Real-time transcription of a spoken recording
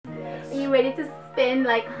you ready to spend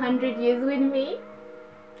like 100 years with me?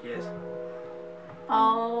 Yes.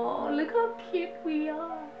 Oh, look how cute we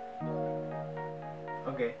are.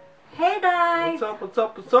 Okay. Hey guys! What's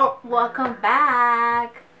up? Welcome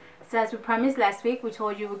back. So as we promised last week, we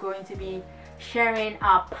told you we're going to be sharing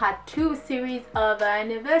our part 2 series of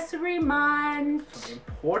anniversary month. Some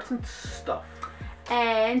important stuff.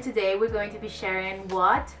 And today we're going to be sharing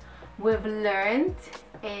what we've learned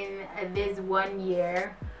in this 1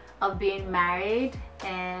 year of being married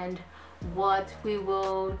and what we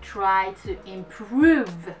will try to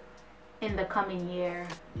improve in the coming year.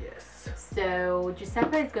 Yes. So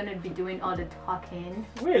Giuseppe is going to be doing all the talking.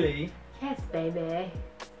 Really? Yes, baby.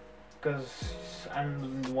 Because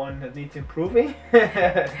I'm the one that needs improving? Is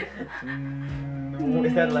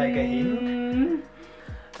that like a hint?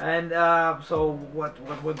 And so what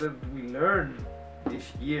did we learn this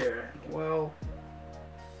year? Well,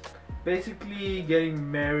 basically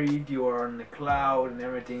getting married, you are on the cloud and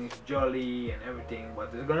everything is jolly and everything,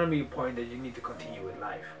 but there's gonna be a point that you need to continue with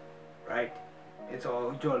life, right? It's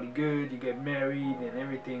all jolly good, you get married and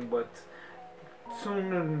everything, but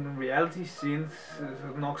soon in reality, since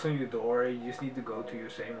it knocks on your door, you just need to go to your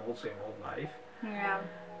same old life. Yeah.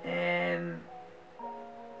 And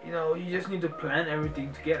you know, you just need to plan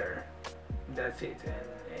everything together. That's it.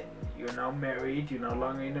 And you're now married, you're no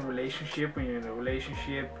longer in a relationship. When you're in a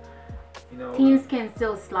relationship, you know, things can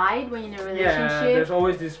still slide when you're in a relationship. yeah, there's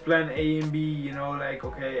always this plan A and B, you know, like,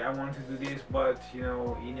 okay, I want to do this, but you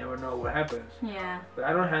know, you never know what happens. Yeah. But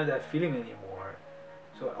I don't have that feeling anymore.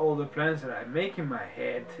 So all the plans that I make in my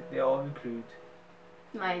head, they all include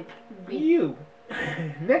like you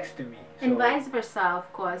next to me. And So vice versa,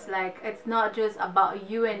 of course. Like, it's not just about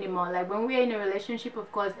you anymore. Like, when we're in a relationship,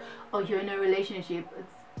 of course, or you're in a relationship,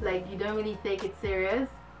 it's like you don't really take it serious.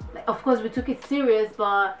 Like, of course we took it serious,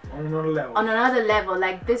 but on another level. On another level.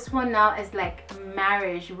 Like, this one now is like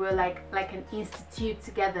marriage. We're like an institute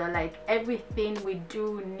together. Like, everything we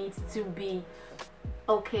do needs to be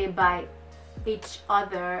okay by each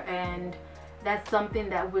other, and that's something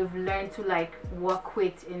that we've learned to like work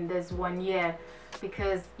with in this 1 year.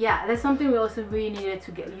 Because yeah, that's something we also really needed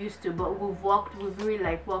to get used to, but we've really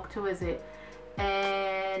like walked towards it.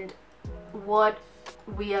 And what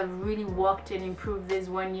we have really worked and improved this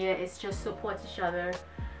 1 year is just support each other,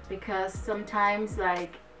 because sometimes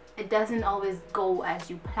like it doesn't always go as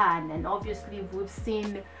you plan, and obviously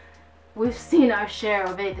we've seen our share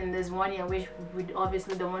of it in this 1 year, which we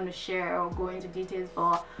obviously don't want to share or go into details,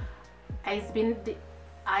 but it's been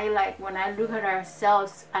when I look at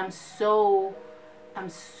ourselves, I'm so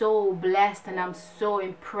blessed and I'm so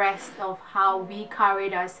impressed of how we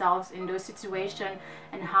carried ourselves in those situations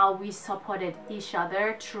and how we supported each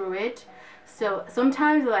other through it. So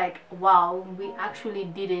sometimes like, wow, we actually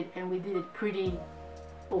did it, and we did it pretty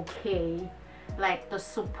okay. Like, the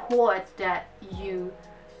support that you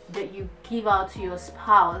give out to your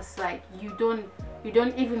spouse, like you don't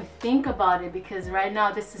even think about it, because right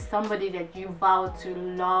now this is somebody that you vow to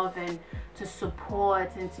love and to support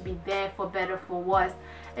and to be there for better, for worse.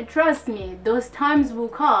 And trust me, those times will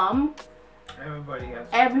come.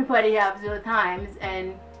 Everybody has those times,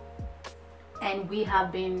 and we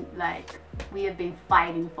have been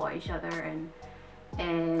fighting for each other,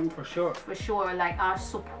 and for sure like our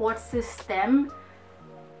support system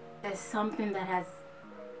is something that has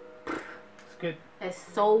it's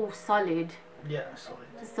so solid. Yeah, solid.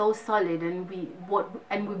 So solid, and we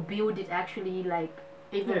build it actually like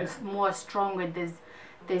even more stronger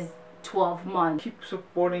this 12 months. Keep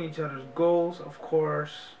supporting each other's goals, of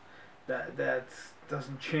course. That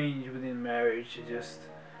doesn't change within marriage. It just,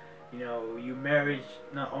 you know, you marry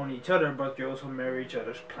not only each other, but you also marry each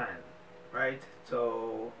other's plan, right?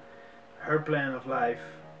 So her plan of life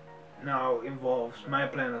now involves my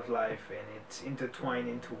plan of life, and it's intertwined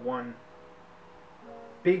into one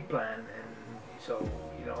big plan. And so,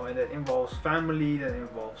 you know, and that involves family, that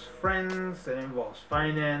involves friends, that involves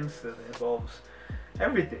finance, that involves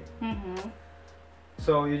everything.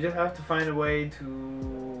 So you just have to find a way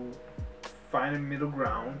to find a middle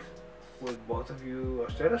ground with both of you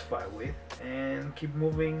are satisfied with, and keep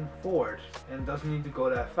moving forward. And it doesn't need to go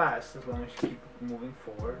that fast, as long as you keep moving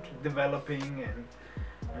forward, developing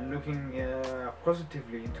and looking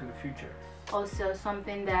positively into the future. Also,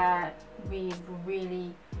 something that we've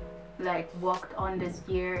really like worked on this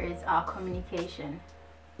year is our communication.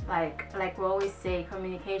 Like we always say,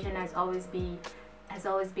 communication has always been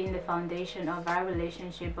the foundation of our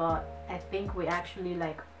relationship, but I think we actually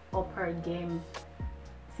like up our game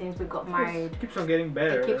since we got married. It keeps on getting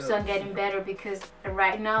better. It keeps on getting better, because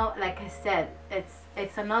right now, like I said,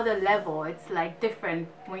 it's another level. It's like different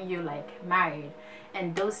when you're like married,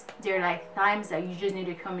 and they're like times that you just need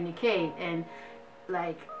to communicate. And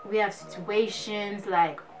like we have situations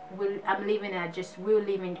like we're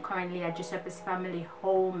living currently at Giuseppe's family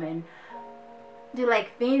home, and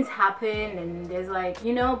like things happen, and there's like,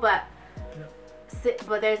 you know, but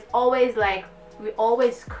there's always like we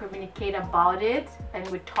always communicate about it, and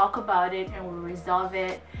we talk about it, and we resolve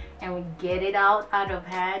it, and we get it out of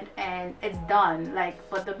hand, and it's done. Like,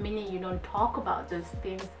 but the minute you don't talk about those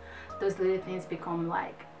things, those little things become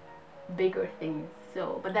like bigger things.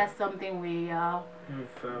 So, but that's something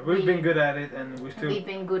we've been good at it, and we've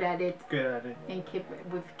been good at it, and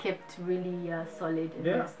we've kept really solid in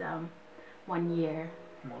this 1 year.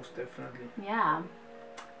 Most definitely. Yeah.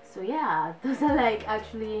 So yeah, those are like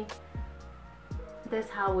actually, that's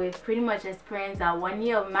how we've pretty much experienced our 1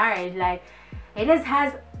 year of marriage. Like, it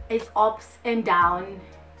has its ups and downs,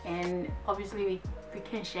 and obviously we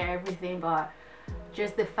can't share everything, but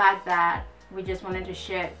just the fact that we just wanted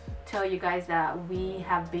to tell you guys that we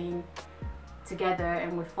have been together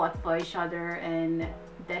and we fought for each other, and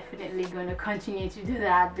definitely going to continue to do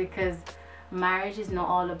that, because marriage is not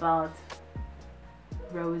all about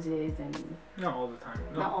roses, and not all the time.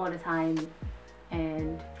 No. Not all the time,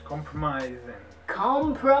 and compromise,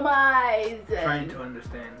 trying to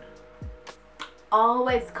understand,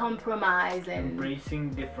 always compromise, and embracing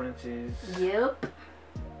differences. Yep.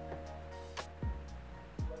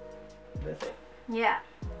 That's it. Yeah.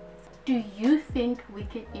 Do you think we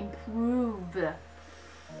can improve?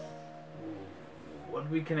 What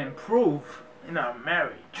we can improve in our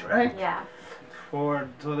marriage, right? Yeah.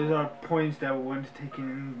 So these are points that we want to take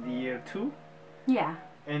in the year 2. Yeah.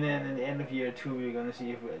 And then in the end of year 2, we're gonna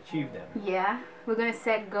see if we achieve them. Yeah. We're gonna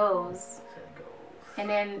set goals. And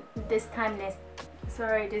then this time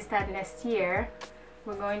next year,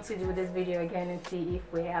 we're going to do this video again and see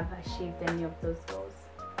if we have achieved any of those goals.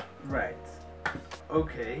 Right.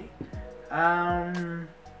 Okay.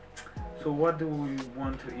 So what do we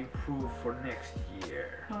want to improve for next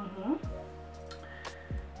year?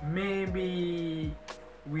 Maybe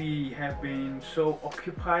we have been so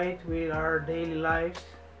occupied with our daily lives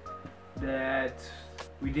that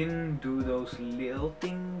we didn't do those little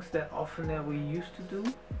things that often that we used to do,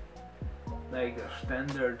 like a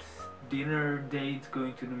standard dinner dates,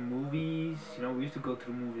 going to the movies. You know, we used to go to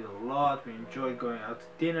the movies a lot. We enjoyed going out to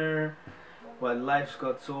dinner, but life's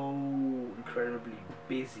got so incredibly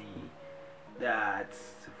busy that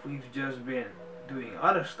we've just been doing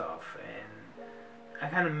other stuff, and I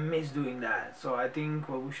kind of miss doing that. So I think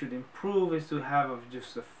what we should improve is to have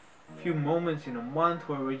just a few moments in a month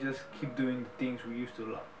where we just keep doing the things we used to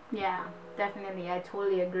love. Yeah, definitely. I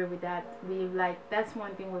totally agree with that. That's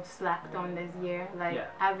one thing we've slacked on this year,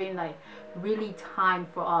 having like really time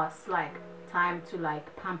for us, like time to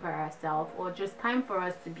like pamper ourselves, or just time for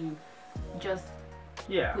us to be just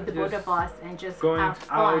with the both of us and just going have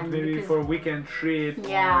fun, out maybe for a weekend trip.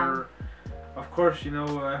 Or of course, you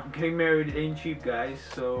know, getting married ain't cheap, guys,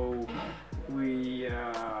 so we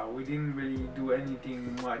didn't really do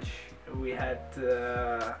anything much. We had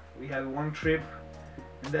one trip,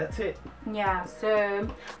 and that's it. Yeah, so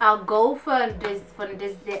our goal for this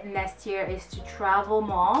next year is to travel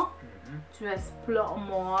more, to explore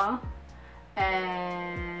more,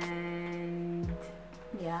 and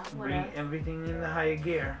bring everything in the higher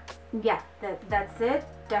gear. Yeah, that's it.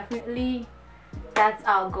 Definitely, that's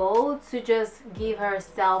our goal, to just give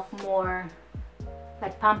herself more,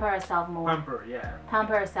 like pamper herself more.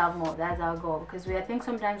 Pamper herself more. That's our goal, because I think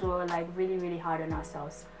sometimes we're like really, really hard on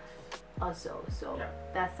ourselves also. So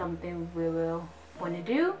that's something we will want to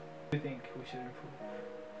do. What do you think we should improve?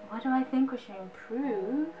 What do I think we should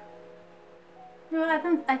improve? No,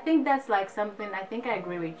 I think that's like something. I think I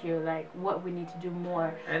agree with you. Like what we need to do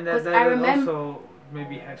more. And that I remember also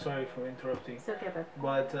maybe. Sorry for interrupting. It's okay,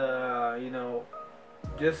 but you know,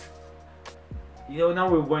 just now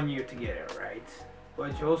we're 1 year together, right?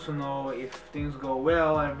 But you also know if things go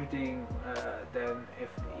well, everything. Then if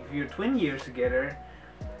you're 20 years together,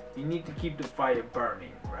 you need to keep the fire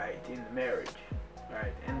burning, right, in the marriage,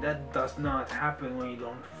 right? And that does not happen when you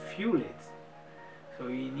don't fuel it. So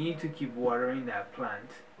you need to keep watering that plant.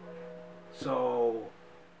 So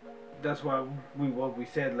that's why what we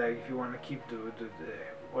said, like if you want to keep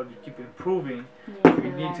keep improving,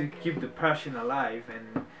 you need to keep the passion alive.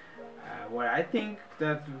 And what I think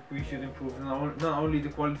that we should improve not only the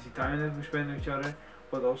quality time that we spend with each other,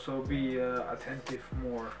 but also be attentive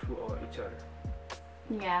more to each other.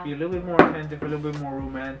 Yeah. Be a little bit more attentive, a little bit more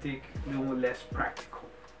romantic, a little less practical.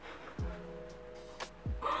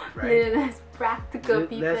 Right? A little less practical,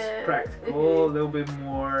 people. Less practical, a little bit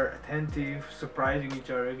more attentive, surprising each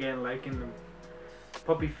other again, like in the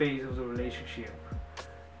puppy phase of the relationship.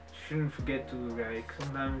 shouldn't forget to like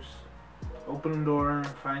sometimes open the door and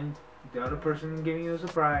find the other person giving you a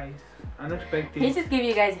surprise, unexpected. He just give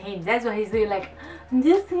you guys a hint. That's what he's doing. Like,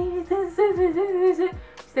 just stop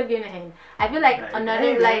giving a hint. I feel like another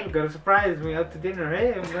hey, like. babe, got a surprise. Bring you out to dinner.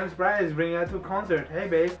 Hey, I'm got a surprise. Bring you out to a concert. Hey,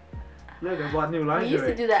 babe. Look, I bought new lingerie. We used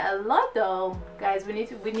to do that a lot, though, guys. We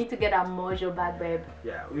need to get our mojo back, babe.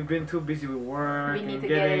 Yeah, we've been too busy with work We need and to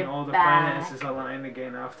getting get it all the back. finances aligned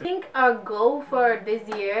again after. I think our goal for this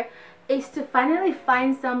year is to finally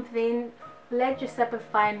find something. Let Giuseppe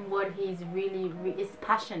find what his his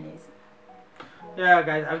passion is. Yeah,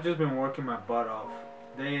 guys, I've just been working my butt off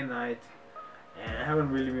day and night, and I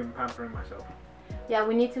haven't really been pampering myself. Yeah,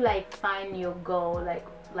 we need to like find your goal,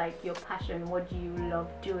 like your passion. What do you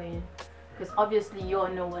love doing? Because obviously you all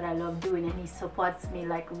know what I love doing, and he supports me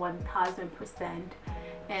like 1000%.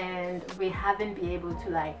 And we haven't been able to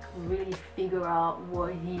like really figure out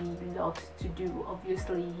what he loves to do.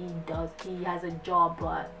 Obviously he has a job,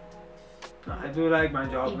 but I do like my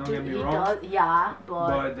job, don't get me wrong. Yeah,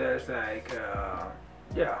 but there's like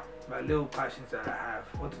yeah, my little passions that I have,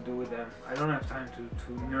 what to do with them. I don't have time to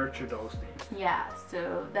nurture those things. Yeah,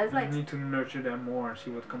 so that's like I need to nurture them more and see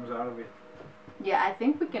what comes out of it. Yeah, I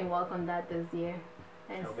think we can work on that this year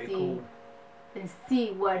and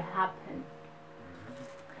see what happens.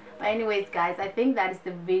 But anyways, guys, I think that is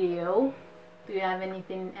the video. Do you have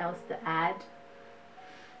anything else to add?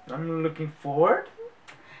 I'm looking forward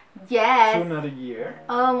Yes. to another year.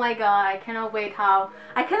 Oh my god, I cannot wait. I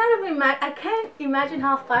can't imagine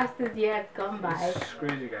how fast this year has gone by. It's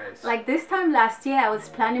crazy, guys. Like this time last year, I was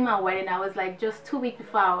planning my wedding. I was like just 2 weeks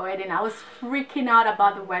before our wedding. I was freaking out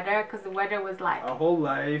about the weather because the weather was like. Our whole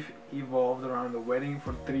life evolved around the wedding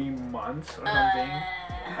for 3 months or something.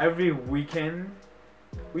 Every weekend.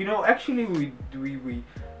 We know actually we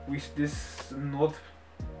this not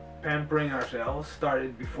pampering ourselves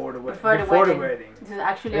started before the wedding. This is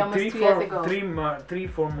actually Like almost 2 years ago.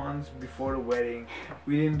 3-4 months before the wedding,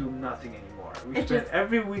 we didn't do nothing anymore. We spent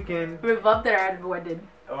every weekend revolved around the wedding.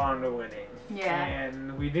 on the wedding. Yeah.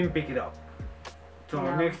 And we didn't pick it up. So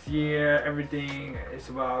No. next year, everything is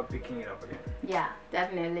about picking it up again. Yeah,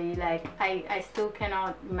 definitely. Like I still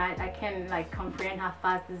cannot imagine. I can like comprehend how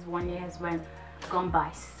fast this 1 year has gone by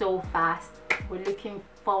so fast. We're looking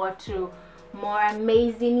forward to more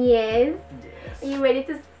amazing years. Yes. Are you ready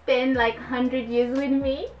to spend like 100 years with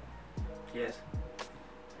me? Yes.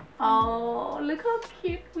 Oh, look how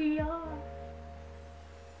cute we are.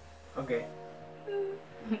 Okay.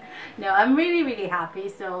 No, I'm really happy.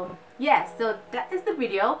 So yeah, so that is the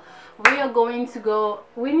video. We are going to go,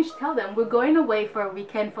 we need to tell them we're going away for a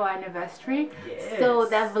weekend for our anniversary. Yes. So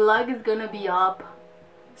that vlog is gonna be up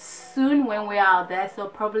soon when we're out there, so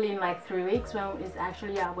probably in like 3 weeks when it's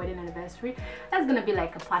actually our wedding anniversary. That's gonna be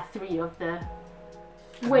like a part 3 of the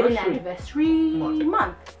wedding anniversary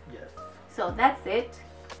month. Yes. So that's it.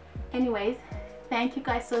 Anyways, thank you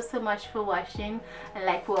guys so much for watching, and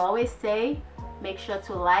like we always say, make sure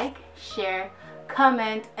to like, share,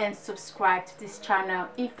 comment and subscribe to this channel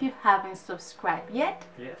if you haven't subscribed yet.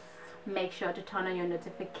 Yes. Make sure to turn on your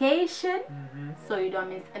notification so you don't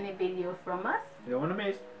miss any video from us. You don't want to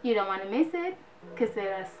miss. You don't want to miss it because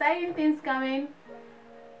there are exciting things coming.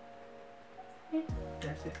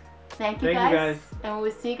 That's it. Thank you guys, and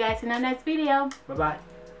we'll see you guys in our next video. Bye bye.